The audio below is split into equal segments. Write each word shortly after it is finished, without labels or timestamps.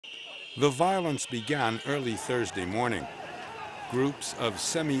The violence began early Thursday morning. Groups of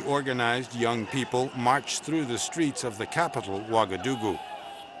semi-organized young people marched through the streets of the capital, Ouagadougou.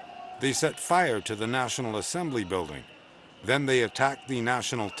 They set fire to the National Assembly building. Then they attacked the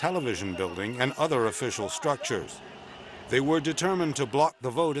National Television building and other official structures. They were determined to block the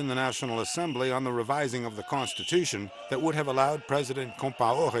vote in the National Assembly on the revising of the Constitution that would have allowed President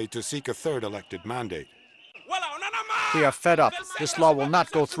Compaoré to seek a third elected mandate. We are fed up. This law will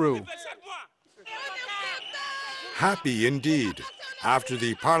not go through. Happy indeed. After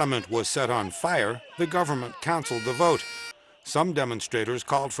the parliament was set on fire, the government canceled the vote. Some demonstrators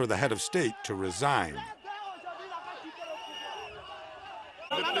called for the head of state to resign.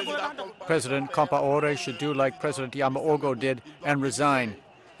 President Compaoré should do like President Yamogo did and resign.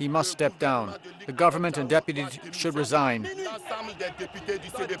 He must step down. The government and deputies should resign.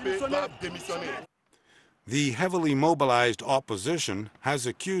 The heavily mobilized opposition has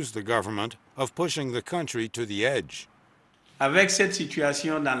accused the government of pushing the country to the edge. The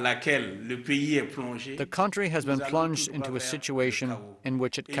country has been plunged into a situation in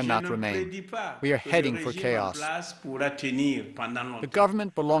which it cannot remain. We are heading for chaos. The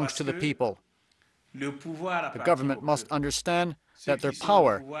government belongs to the people. The government must understand that their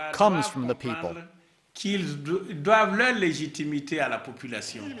power comes from the people.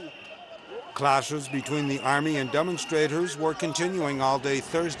 Clashes between the army and demonstrators were continuing all day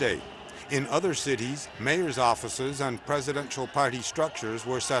Thursday. In other cities, mayor's offices and presidential party structures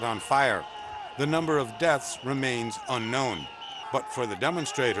were set on fire. The number of deaths remains unknown. But for the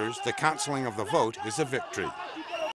demonstrators, the canceling of the vote is a victory.